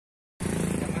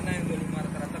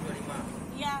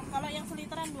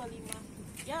literan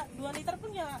 25. Ya 2 liter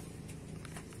pun ya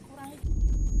kurangi.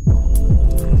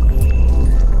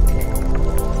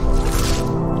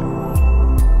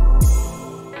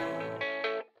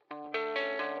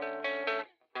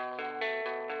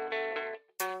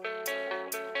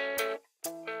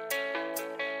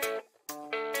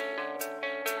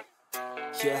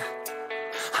 Yeah,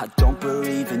 I don't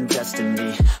believe in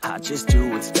destiny, I just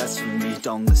do what's best for me.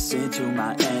 Don't listen to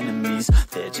my enemies,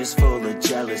 they're just full of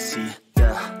jealousy.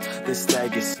 Yeah, this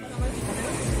legacy.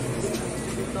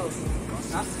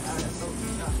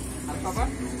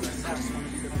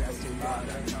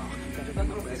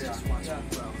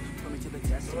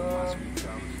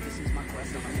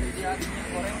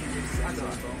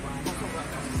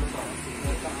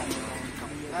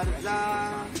 Harga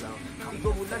 3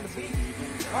 bulan lebih.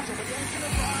 Oh,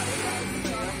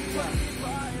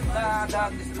 ada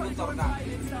distributor nah.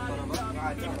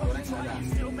 Goreng ada.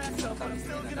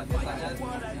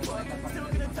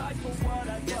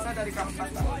 Biasa dari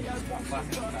kampus.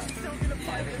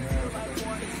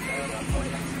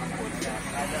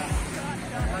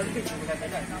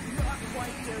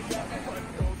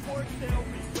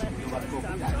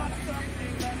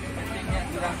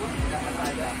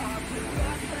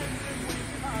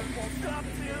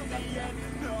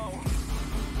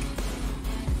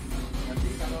 Nanti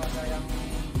kalau ada yang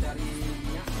dari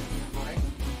minyak goreng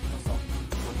kosong,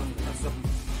 kosong.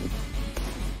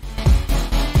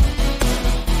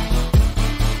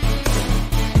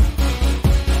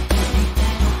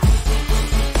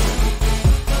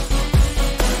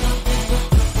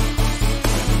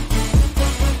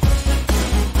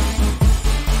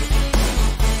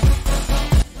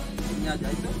 Ini aja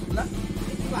itu, lah.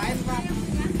 Itu lain Pak.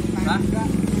 Hah?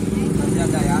 Masih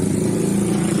ada ya?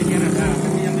 Kecilnya ada,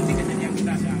 tapi yang kecil-kecil yang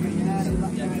tidak ada.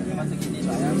 Yang cuma segini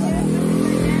saya.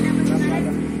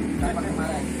 Dapat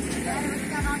kemarin.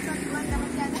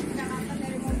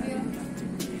 Dari mobil.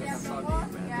 Ya, toko,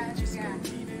 ya, juga.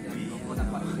 Toko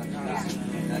dapat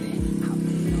dari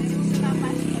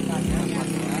Kapas.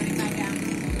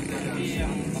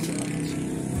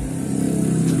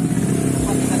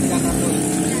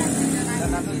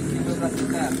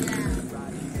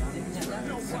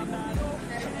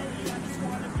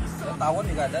 Tawon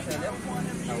juga ada saya lihat.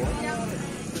 Tawon.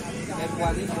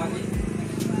 Kuali.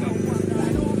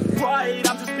 Right,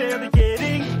 I'm just barely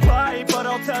getting by, but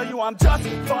I'll tell you I'm just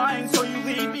fine, so you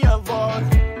leave me alone.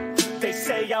 They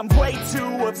say I'm way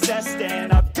too obsessed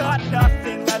and I've got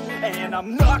nothing left, and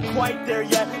I'm not quite there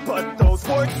yet, but those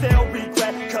words they'll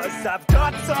regret, cause I've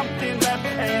got something left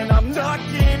and I'm not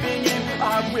giving in.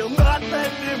 I will not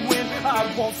let them win, I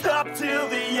won't stop till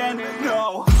the end,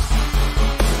 no.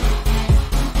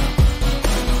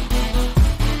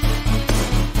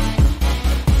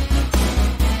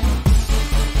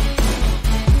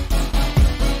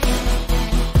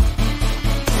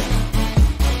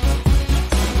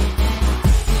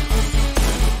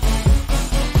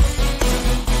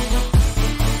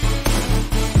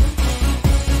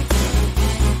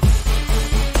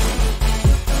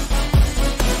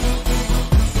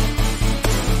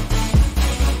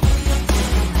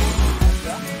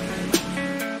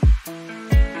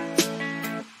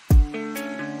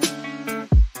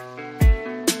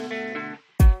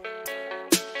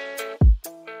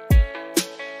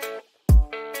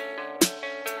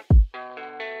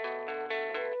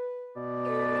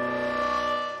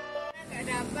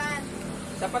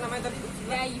 Siapa namanya tadi?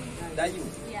 Dayu. Dayu.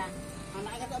 Iya.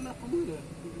 Anaknya tak melakukan dulu.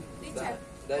 Richard.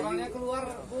 Orangnya keluar,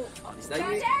 Bu. Dayu.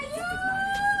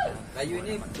 Dayu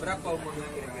ini berapa umurnya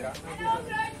kira-kira?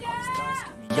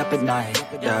 Up at night,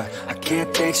 yeah, I can't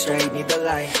think straight, need the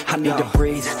light, I need to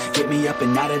breathe, get me up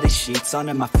and out of the sheets,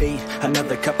 onto my feet,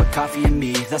 another cup of coffee and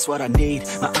me, that's what I need,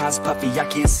 my eyes puffy, I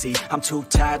can't see, I'm too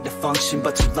tired to function,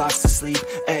 but too lost to sleep,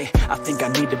 ay, I think I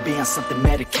need to be on something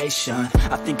medication,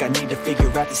 I think I need to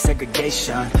figure out the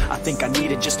segregation, I think I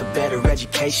needed just a better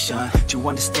education, to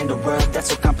understand a world that's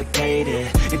so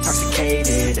complicated,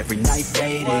 intoxicated, every night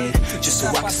faded, just so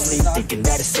I can sleep thinking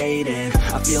that it's fading,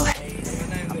 I feel hated.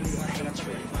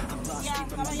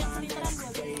 Kalau yang literan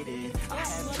 2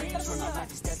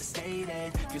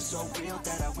 Feel so real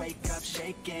that I wake up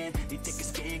shaking. Need thicker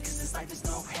skin cause this life is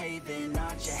no haven.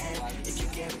 Nod your head if you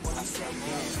get what I'm saying.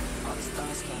 All these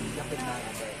thoughts keep me up at night,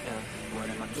 yeah. What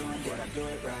am I doing? Did I do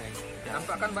it right? Yeah.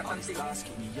 Nampakkan Mbak All these thoughts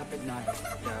keep me up at night,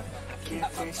 yeah. I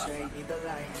can't think straight, need the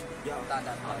light, yo.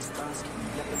 All these thoughts keep me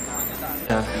up at night,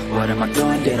 yeah. What am I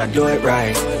doing? Did I do it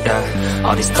right? Yeah.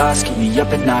 All these thoughts keep me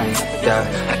up at night, yeah.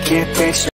 I can't think straight.